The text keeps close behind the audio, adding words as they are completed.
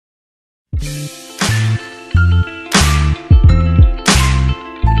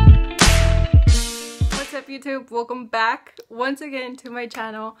YouTube? Welcome back once again to my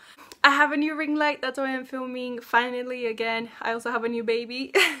channel. I have a new ring light, that's why I'm filming finally again. I also have a new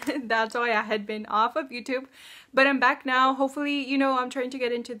baby. That's why I had been off of YouTube, but I'm back now. Hopefully, you know, I'm trying to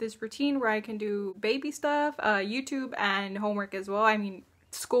get into this routine where I can do baby stuff, YouTube, and homework as well. I mean,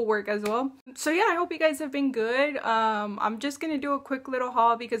 schoolwork as well. So yeah, I hope you guys have been good. I'm just gonna do a quick little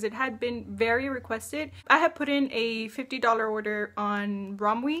haul because it had been very requested. I had put in a $50 order on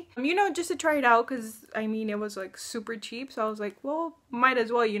Romwe, you know, just to try it out because I mean it was like super cheap, so I was like, well, might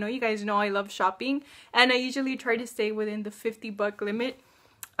as well, you know. You guys know I love shopping and I usually try to stay within the $50 limit.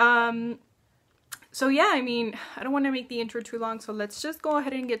 So yeah, I mean, I don't want to make the intro too long, so let's just go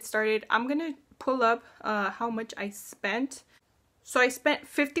ahead and get started. I'm gonna pull up how much I spent. So I spent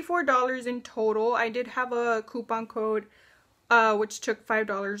 $54 in total. I did have a coupon code which took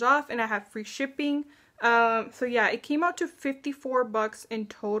 $5 off, and I have free shipping. So yeah, it came out to $54 in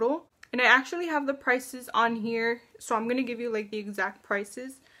total. And I actually have the prices on here, so I'm gonna give you like the exact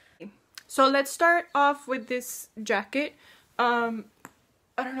prices. So let's start off with this jacket. I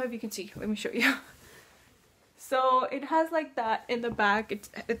don't know if you can see. Let me show you. So it has like that in the back.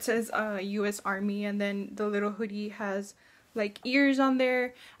 It says US Army, and then the little hoodie has like ears on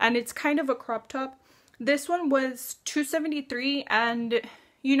there, and it's kind of a crop top. This one was $273, and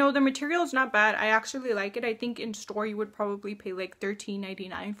you know, the material is not bad. I actually like it. I think in store you would probably pay like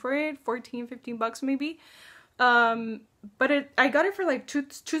 $13.99 for it, $14-15 maybe. But I got it for like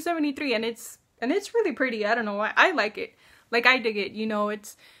 $273, and it's really pretty. I don't know why. I like it. Like, I dig it. You know,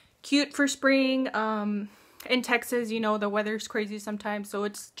 it's cute for spring. In Texas, you know, the weather's crazy sometimes, so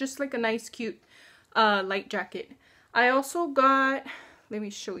it's just like a nice cute light jacket. I also got, let me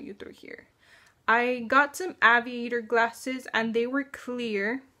show you through here. I got some aviator glasses, and they were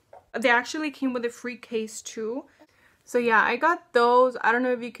clear. They actually came with a free case too. So yeah, I got those. I don't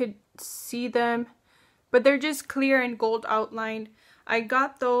know if you could see them, but they're just clear and gold outlined. I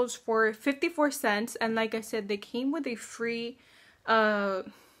got those for 54 cents, and like I said, they came with a free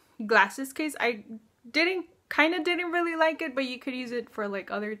glasses case. I kind of didn't really like it, but you could use it for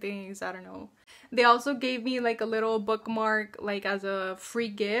like other things. I don't know. They also gave me like a little bookmark like as a free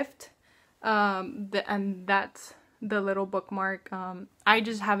gift, and that's the little bookmark. I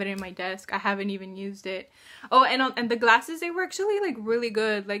just have it in my desk. I haven't even used it. Oh, and the glasses, they were actually like really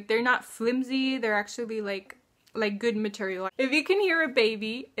good. Like, they're not flimsy. They're actually like good material. If you can hear a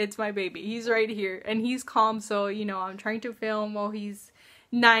baby, it's my baby. He's right here, and he's calm, so you know, I'm trying to film while he's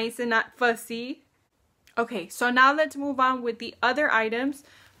nice and not fussy. Okay, so now let's move on with the other items.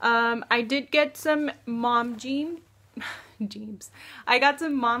 I did get some mom jeans. I got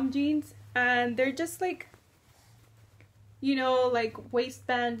some mom jeans, and they're just like, you know, like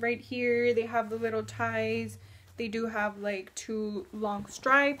waistband right here. They have the little ties. They do have like 2 long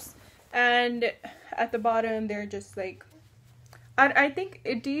stripes, and at the bottom they're just like, I think,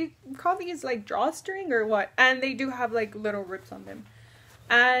 do you call these like drawstring or what? And they do have like little rips on them.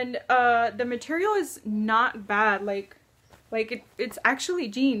 And the material is not bad. It's actually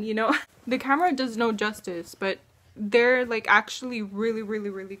jean, you know. The camera does no justice, but they're like actually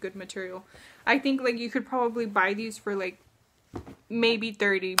really good material. I think like you could probably buy these for like maybe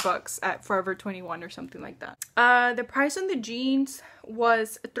 $30 at Forever 21 or something like that. The price on the jeans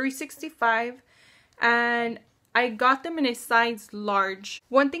was $365, and I got them in a size large.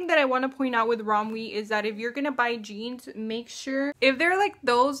 One thing that I want to point out with Romwe is that if you're gonna buy jeans, make sure if they're like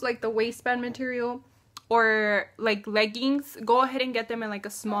those, like the waistband material or like leggings, go ahead and get them in like a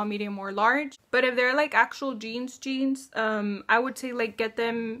small, medium, or large. But if they're like actual jeans, I would say like get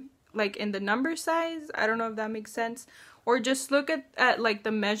them like in the number size. I don't know if that makes sense. Or just look at like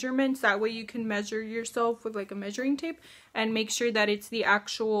the measurements. That way you can measure yourself with like a measuring tape and make sure that it's the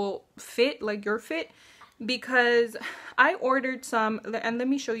actual fit, like your fit. Because I ordered some, and let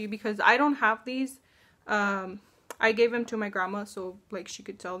me show you, because I don't have these. I gave them to my grandma so like she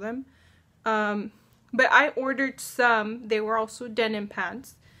could sell them. But I ordered some. They were also denim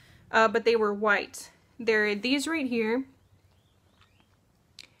pants, but they were white. They're these right here.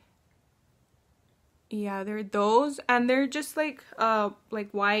 Yeah, they're those, and they're just like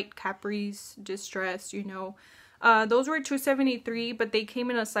white capris, distressed, you know. Those were $273, but they came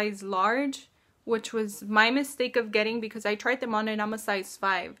in a size large, which was my mistake of getting, because I tried them on and I'm a size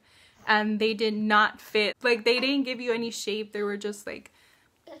 5, and they did not fit. Like, they didn't give you any shape. They were just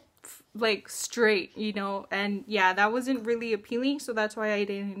like straight, you know. And yeah, that wasn't really appealing, so that's why I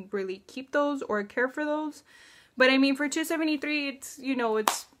didn't really keep those or care for those. But I mean, for $273, it's, you know,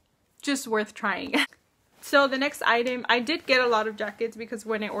 it's just worth trying. So the next item, I did get a lot of jackets because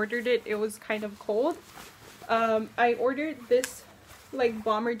when I ordered it, it was kind of cold. I ordered this like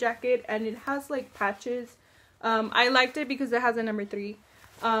bomber jacket, and it has like patches I liked it because it has a number 3.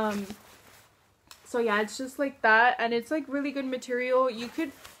 So yeah, it's just like that, and it's like really good material. You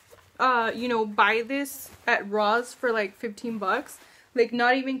could you know, buy this at Ross for like 15 bucks. Like,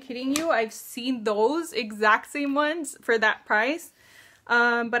 not even kidding you, I've seen those exact same ones for that price.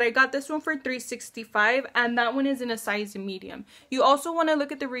 But I got this one for $3.65, and that one is in a size medium. You also want to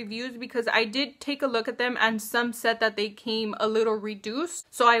look at the reviews, because I did take a look at them and some said that they came a little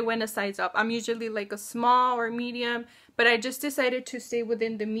reduced, so I went a size up. I'm usually like a small or medium, but I just decided to stay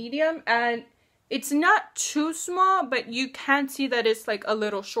within the medium, and it's not too small, but you can see that it's like a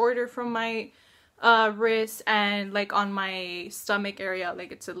little shorter from my wrist, and like on my stomach area,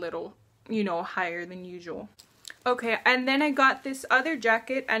 like it's a little, you know, higher than usual. Okay, and then I got this other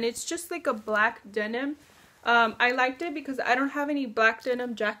jacket, and it's just like a black denim. I liked it because I don't have any black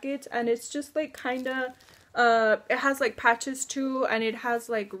denim jackets, and it's just like kind of, it has like patches too, and it has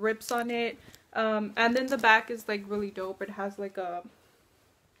like rips on it. And then the back is like really dope. It has like a,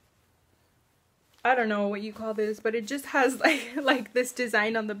 I don't know what you call this, but it just has like this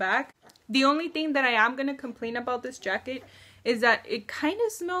design on the back. The only thing that I am going to complain about this jacket is that it kind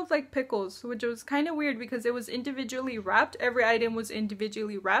of smells like pickles, which was kind of weird because it was individually wrapped. Every item was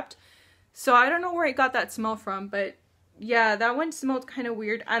individually wrapped. So I don't know where I got that smell from, but yeah, that one smelled kind of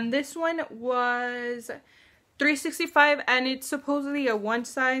weird. And this one was $3.65, and it's supposedly a 1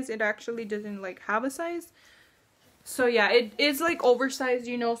 size. It actually doesn't like have a size. So yeah, it is like oversized,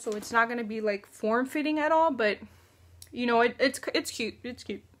 you know, so it's not going to be like form-fitting at all, but you know, it's cute. It's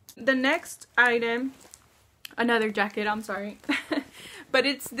cute. The next item, another jacket, I'm sorry, but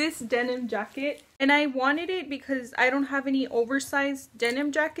it's this denim jacket, and I wanted it because I don't have any oversized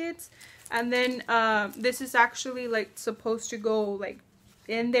denim jackets. And then this is actually like supposed to go like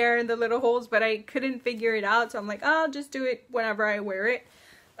in there in the little holes, but I couldn't figure it out, so I'm like, oh, I'll just do it whenever I wear it.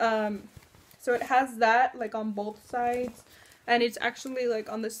 So it has that like on both sides, and it's actually like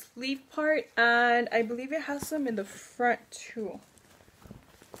on the sleeve part, and I believe it has some in the front too.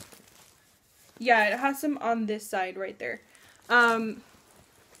 Yeah, it has some on this side right there. And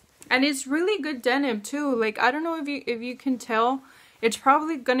it's really good denim too. Like, I don't know if you can tell, it's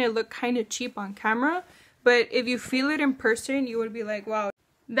probably gonna look kind of cheap on camera, but if you feel it in person, you would be like, wow.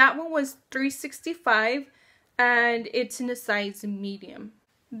 That one was $3.65, and it's in a size medium.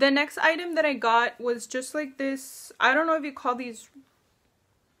 The next item that I got was just like this, I don't know if you call these,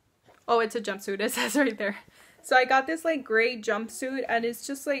 oh, it's a jumpsuit, it says right there. So I got this like gray jumpsuit, and it's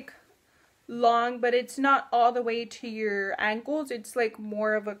just like long, but it's not all the way to your ankles. It's like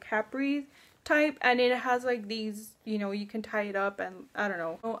more of a capri type, and it has like these, you know, you can tie it up, and I don't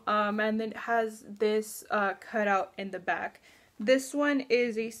know. And then it has this cutout in the back. This one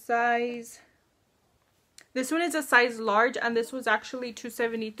is a size large, and this was actually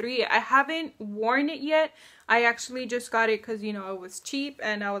 $2.73. I haven't worn it yet. I actually just got it because, you know, it was cheap,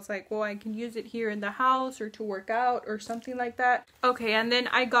 and I was like, well, I can use it here in the house or to work out or something like that. Okay, and then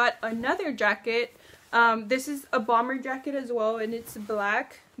I got another jacket. This is a bomber jacket as well, and it's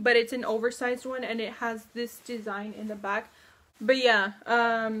black, but it's an oversized one, and it has this design in the back. But yeah,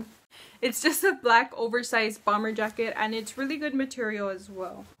 it's just a black oversized bomber jacket, and it's really good material as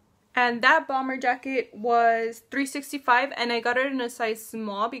well. And that bomber jacket was $3.65, and I got it in a size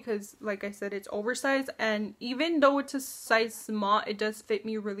small because, like I said, it's oversized. And even though it's a size small, it does fit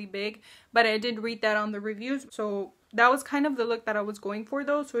me really big. But I did read that on the reviews, so that was kind of the look that I was going for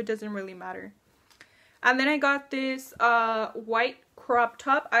though, so it doesn't really matter. And then I got this white crop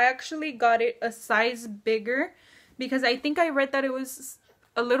top. I actually got it a size bigger because I think I read that it was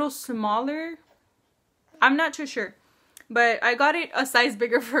a little smaller. I'm not too sure. But I got it a size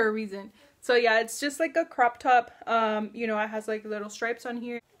bigger for a reason. So yeah, it's just like a crop top. You know, it has like little stripes on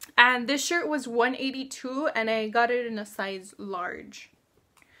here. And this shirt was $182, and I got it in a size large.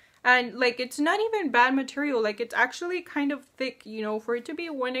 And like, it's not even bad material. Like, it's actually kind of thick, you know, for it to be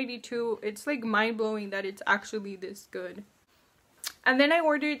 $182. It's like mind-blowing that it's actually this good. And then I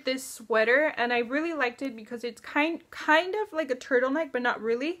ordered this sweater, and I really liked it because it's kind of like a turtleneck, but not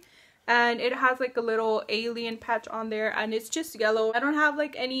really. And it has like a little alien patch on there, and it's just yellow. I don't have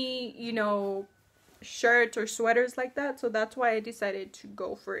like any, you know, shirts or sweaters like that, so that's why I decided to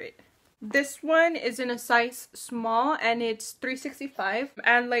go for it. This one is in a size small, and it's $3.65,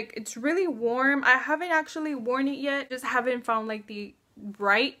 and like, it's really warm. I haven't actually worn it yet, just haven't found like the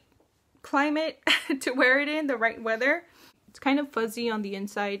right climate to wear it in, the right weather. It's kind of fuzzy on the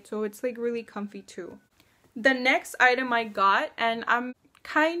inside, so it's like really comfy too. The next item I got, and I'm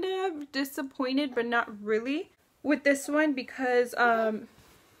kind of disappointed but not really with this one because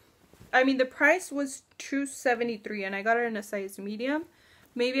I mean, the price was $2.73, and I got it in a size medium,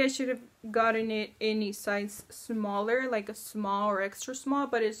 Maybe I should have gotten it in a size smaller, like a small or extra small,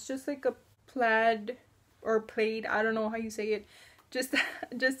 but it's just like a plaid or plaid, I don't know how you say it, just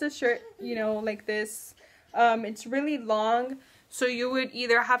just a shirt, you know, like this. It's really long, so you would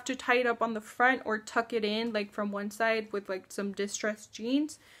either have to tie it up on the front or tuck it in like from one side with like some distressed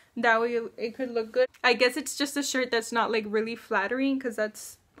jeans. That way it could look good. I guess it's just a shirt that's not like really flattering, because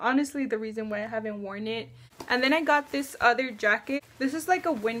that's honestly the reason why I haven't worn it. And then I got this other jacket. This is like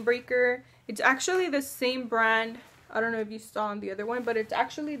a windbreaker. It's actually the same brand. I don't know if you saw on the other one, but it's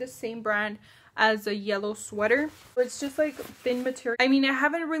actually the same brand as a yellow sweater. It's just like thin material. I mean, I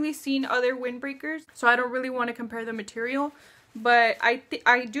haven't really seen other windbreakers, so I don't really want to compare the material, but I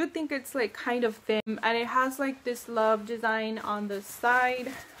do think it's like kind of thin, and it has like this love design on the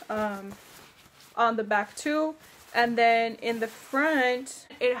side, on the back too, and then in the front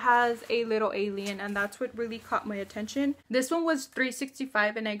it has a little alien, and that's what really caught my attention. This one was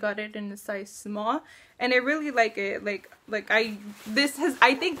 $3.65 and I got it in a size small, and I really like it. I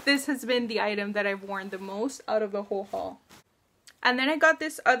think this has been the item that I've worn the most out of the whole haul. And then I got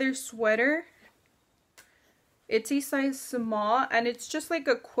this other sweater. It's a size small, and it's just like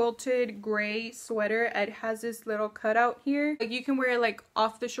a quilted gray sweater. It has this little cutout here. Like, you can wear it like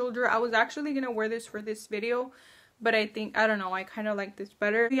off the shoulder. I was actually gonna wear this for this video, but I don't know, I kind of like this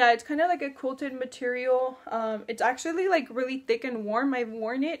better. Yeah, it's kind of like a quilted material. It's actually like really thick and warm. I've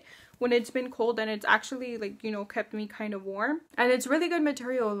worn it when it's been cold, and it's actually like, you know, kept me kind of warm. And it's really good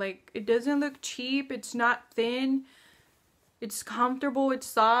material. Like, it doesn't look cheap. It's not thin. It's comfortable. It's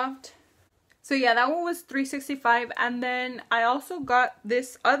soft. So yeah, that one was $3.65. And then I also got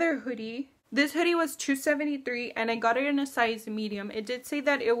this other hoodie. This hoodie was $2.73 and I got it in a size medium. It did say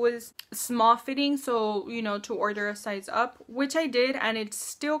that it was small fitting, so, you know, to order a size up, which I did, and it's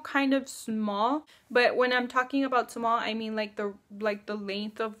still kind of small. But when I'm talking about small, I mean like the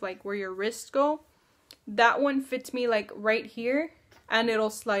length of like where your wrists go. That one fits me like right here, and it'll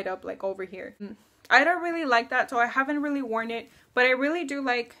slide up like over here. I don't really like that, so I haven't really worn it, but I really do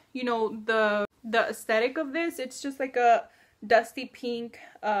like, you know, the aesthetic of this. It's just like a dusty pink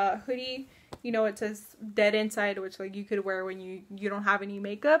hoodie. You know, it says dead inside, which like you could wear when you don't have any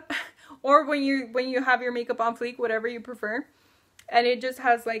makeup or when you have your makeup on fleek, whatever you prefer. And it just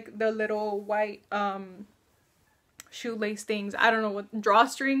has like the little white shoelace things. I don't know what,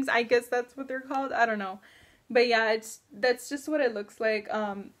 drawstrings, I guess that's what they're called. I don't know. But yeah, that's just what it looks like.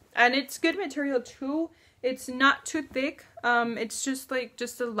 And it's good material too. It's not too thick. It's just like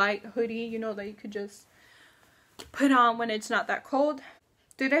a light hoodie, you know, that you could just put on when it's not that cold.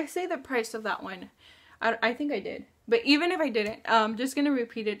 Did I say the price of that one? I think I did. But even if I didn't, I'm just gonna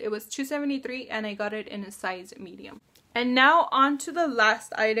repeat it. It was $2.73 and I got it in a size medium. And now on to the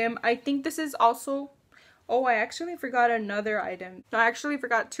last item. I think this is also, oh, I actually forgot another item. No, I actually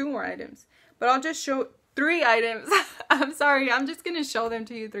forgot 2 more items, but I'll just show 3 items. I'm sorry, I'm just gonna show them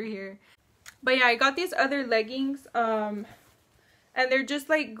to you through here. But yeah, I got these other leggings, and they're just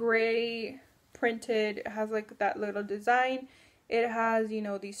like gray printed. It has like that little design. It has, you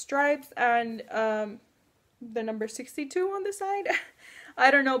know, these stripes and the number 62 on the side. I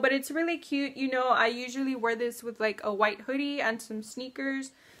don't know, but it's really cute. You know, I usually wear this with like a white hoodie and some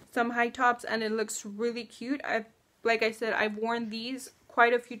sneakers, some high tops, and it looks really cute. Like I said, I've worn these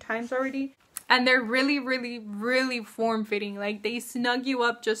quite a few times already, and they're really, really, really form-fitting. Like, they snug you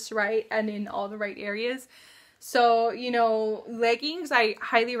up just right and in all the right areas. So, you know, leggings I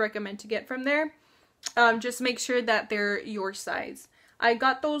highly recommend to get from there. Just make sure that they're your size. I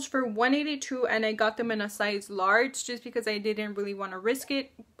got those for $182 and I got them in a size large just because I didn't really want to risk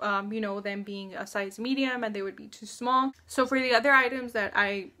it, you know, them being a size medium and they would be too small. So for the other items that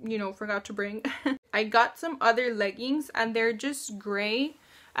I, you know, forgot to bring, I got some other leggings, and they're just gray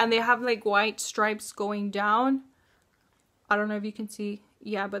and they have like white stripes going down. I don't know if you can see.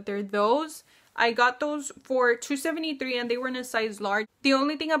 Yeah, but they're those. I got those for $2.73 and they were in a size large. The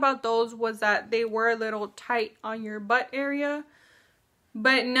only thing about those was that they were a little tight on your butt area,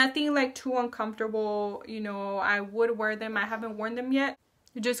 but nothing like too uncomfortable. You know, I would wear them. I haven't worn them yet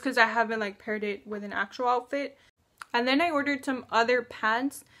just because I haven't like paired it with an actual outfit. And then I ordered some other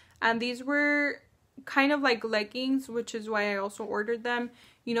pants, and these were kind of like leggings, which is why I also ordered them.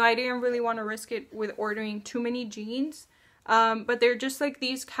 You know, I didn't really want to risk it with ordering too many jeans. But they're just like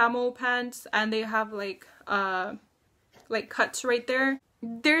these camo pants, and they have like cuts right there.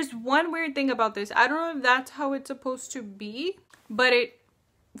 There's one weird thing about this. I don't know if that's how it's supposed to be, but it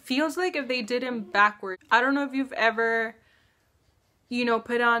feels like if they did them backwards. I don't know if you've ever, you know,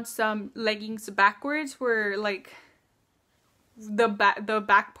 put on some leggings backwards where like the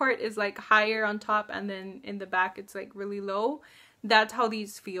back part is like higher on top and then in the back it's like really low. That's how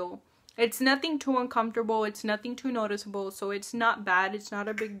these feel. It's nothing too uncomfortable, it's nothing too noticeable, so it's not bad, it's not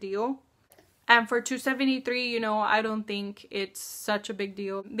a big deal. And for $2.73, you know, I don't think it's such a big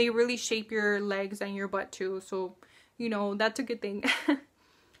deal. They really shape your legs and your butt too, so you know, that's a good thing.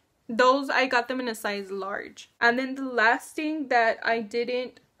 Those, I got them in a size large. And then the last thing that I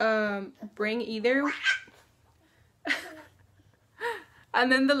didn't bring either and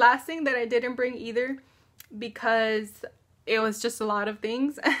then the last thing that I didn't bring either, because it was just a lot of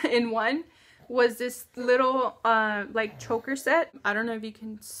things in one, was this little like choker set. I don't know if you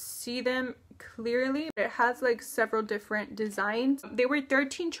can see them clearly. It has like several different designs. They were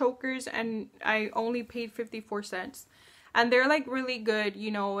 13 chokers and I only paid 54 cents. And they're like really good,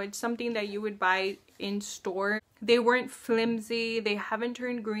 you know, it's something that you would buy in store. They weren't flimsy, they haven't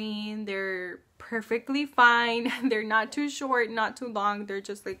turned green, they're perfectly fine. They're not too short, not too long, they're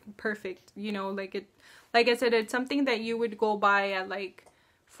just like perfect, you know, like I said, it's something that you would go buy at like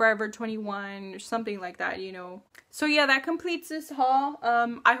Forever 21 or something like that, you know. So yeah, that completes this haul.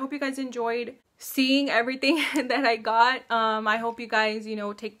 I hope you guys enjoyed seeing everything that I got. I hope you guys, you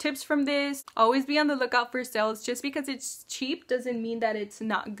know, take tips from this. Always be on the lookout for sales. Just because it's cheap doesn't mean that it's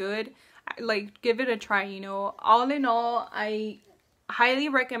not good. Like, give it a try, you know. All in all, I highly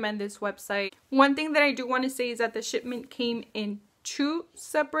recommend this website. One thing that I do want to say is that the shipment came in 2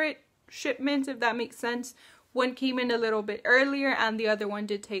 separate shipments, if that makes sense. One came in a little bit earlier and the other one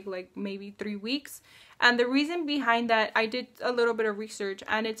did take like maybe 3 weeks. And the reason behind that, I did a little bit of research,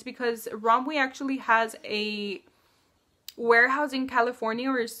 and it's because Romwe actually has a warehouse in California,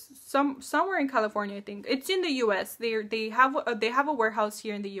 or somewhere in California, I think. It's in the US. They have a warehouse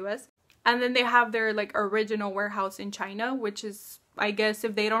here in the US. And then they have their like original warehouse in China, which is, I guess,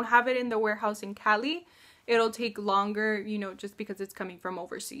 if they don't have it in the warehouse in Cali, it'll take longer, you know, just because it's coming from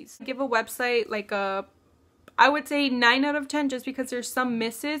overseas. Give a website like a, I would say 9 out of 10, just because there's some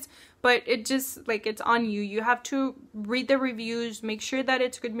misses, but it just, like, it's on you. You have to read the reviews, make sure that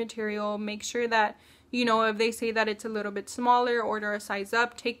it's good material, make sure that, you know, if they say that it's a little bit smaller, order a size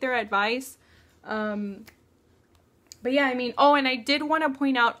up, take their advice. But yeah, I mean, oh, and I did want to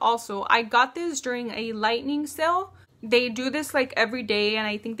point out also, I got this during a lightning sale. They do this like every day, and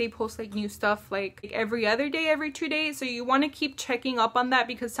I think they post like new stuff like every other day, every 2 days. So you want to keep checking up on that,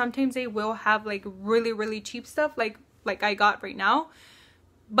 because sometimes they will have like really cheap stuff like I got right now.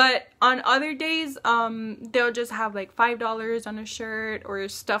 But on other days, they'll just have like $5 on a shirt or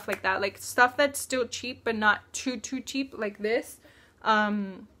stuff like that, like stuff that's still cheap but not too cheap, like this.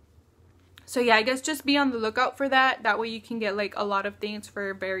 So yeah, I guess just be on the lookout for that. That way you can get like a lot of things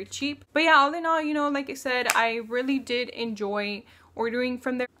for very cheap. But yeah, all in all, you know, like I said, I really did enjoy ordering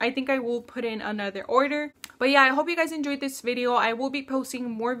from there. I think I will put in another order. But yeah, I hope you guys enjoyed this video. I will be posting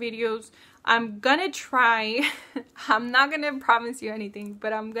more videos. I'm gonna try, I'm not gonna promise you anything,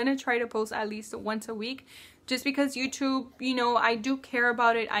 but I'm gonna try to post at least once a week, just because YouTube, you know, I do care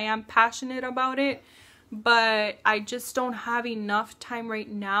about it. I am passionate about it, but I just don't have enough time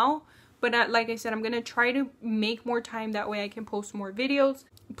right now. But like I said, I'm gonna try to make more time, that way I can post more videos.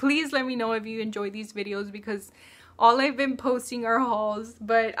 Please let me know if you enjoy these videos, because all I've been posting are hauls.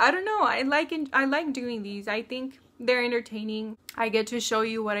 But I don't know, I like doing these. I think they're entertaining. I get to show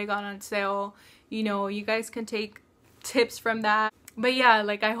you what I got on sale. You know, you guys can take tips from that. But yeah,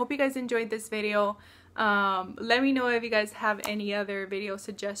 like, I hope you guys enjoyed this video. Let me know if you guys have any other video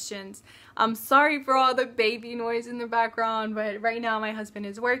suggestions. I'm sorry for all the baby noise in the background, but right now my husband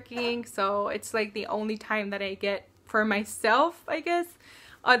is working, so it's like the only time that I get for myself, I guess,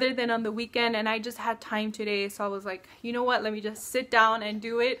 other than on the weekend. And I just had time today, so I was like, you know what, let me just sit down and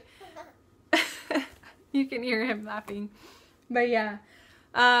do it. You can hear him laughing. But yeah,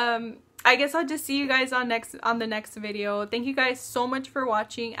 I guess I'll just see you guys on the next video. Thank you guys so much for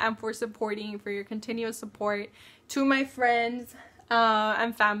watching and for supporting, for your continuous support. To my friends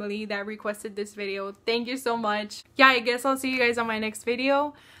and family that requested this video, thank you so much. Yeah, I guess I'll see you guys on my next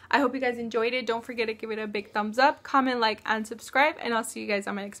video. I hope you guys enjoyed it. Don't forget to give it a big thumbs up, comment, like, and subscribe, and I'll see you guys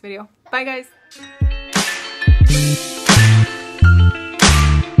on my next video. Bye guys.